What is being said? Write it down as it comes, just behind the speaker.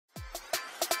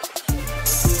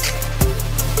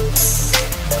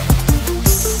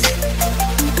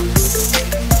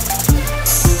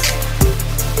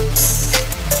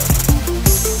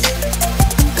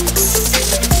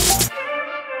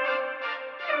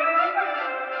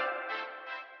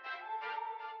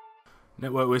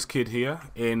Network Wizkid here.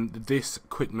 In this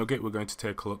quick nugget, we're going to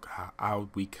take a look at how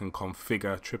we can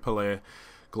configure AAA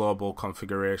global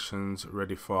configurations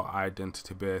ready for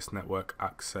identity-based network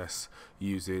access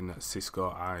using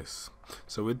Cisco ISE.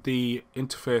 So with the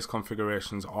interface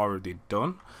configurations already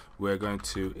done, we're going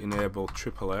to enable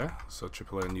AAA, so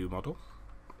AAA new model,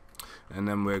 and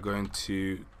then we're going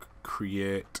to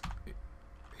create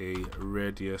a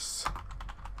radius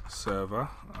server,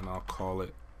 and I'll call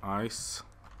it ISE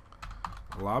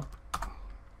lab,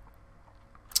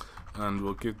 and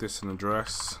we'll give this an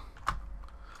address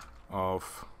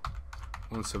of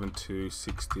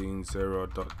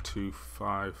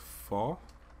 172.16.0.254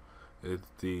 is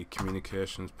the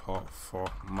communications port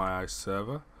for my ISE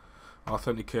server.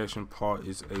 Authentication port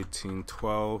is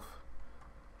 1812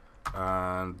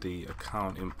 and the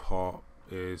accounting port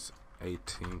is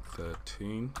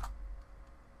 1813.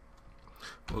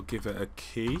 We'll give it a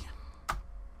key,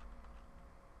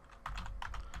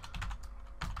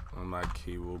 and my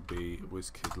key will be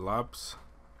Wizkid Labs,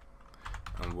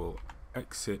 and we'll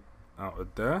exit out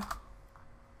of there.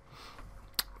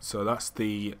 So that's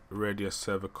the radius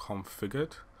server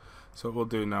configured. So what we'll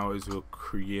do now is we'll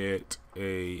create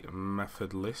a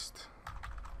method list.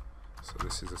 So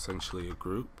this is essentially a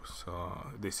group,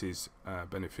 so this is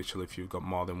beneficial if you've got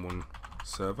more than one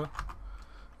server.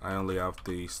 I only have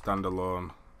the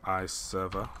standalone ISE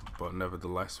server, but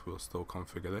nevertheless we'll still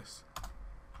configure this.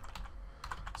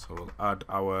 So we'll add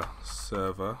our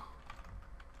server.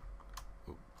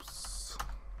 Oops.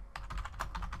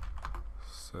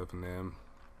 Server name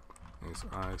is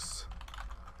ISE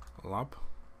lab,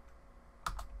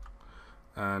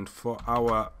 and for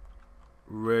our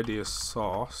radius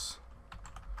source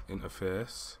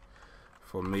interface,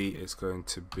 for me it's going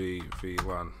to be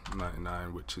VLAN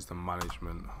 99, which is the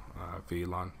management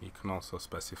VLAN. You can also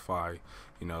specify,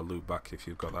 loopback if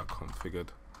you've got that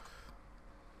configured.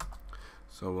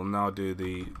 So we'll now do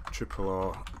the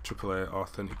AAA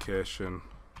authentication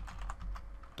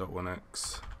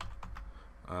 .1x,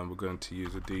 and we're going to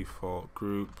use a default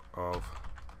group of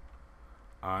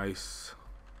ISE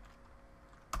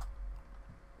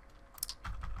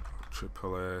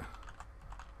AAA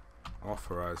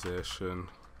authorization.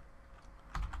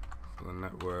 For the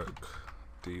network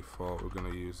default, we're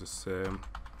going to use the same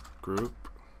group,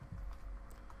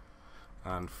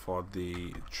 and for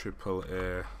the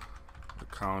AAA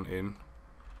accounting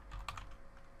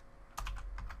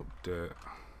update,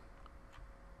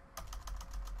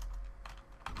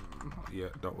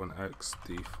 .1x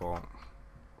default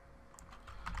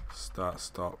start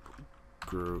stop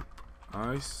group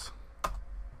ISE.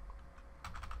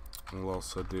 We'll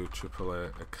also do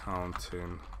AAA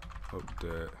accounting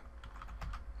update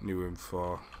new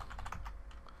info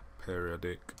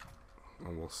periodic,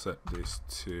 and we'll set this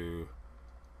to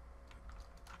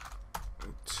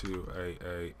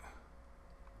 2880.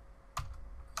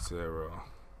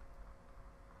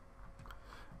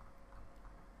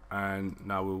 And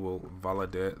now we will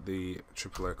validate the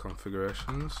AAA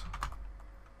configurations.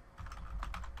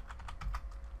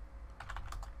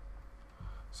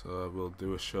 So we'll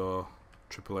do a show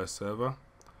AAA server,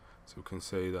 so we can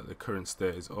see that the current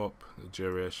state is up, the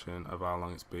duration of how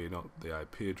long it's been up, the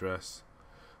IP address,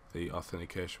 the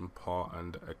authentication port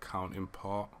and accounting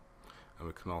port, and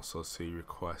we can also see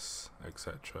requests,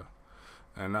 etc.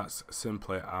 And that's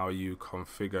simply how you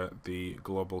configure the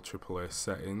global AAA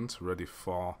settings ready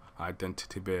for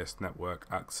identity-based network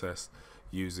access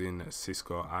using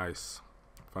Cisco ISE.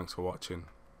 Thanks for watching.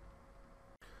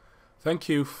 Thank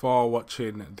you for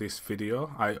watching this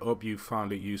video. I hope you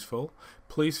found it useful.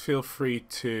 Please feel free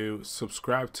to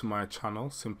subscribe to my channel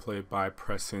simply by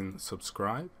pressing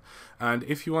subscribe. And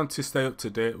if you want to stay up to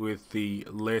date with the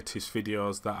latest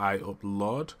videos that I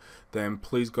upload, then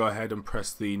please go ahead and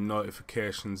press the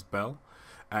notifications bell,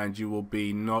 and you will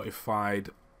be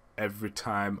notified every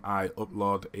time I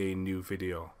upload a new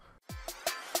video.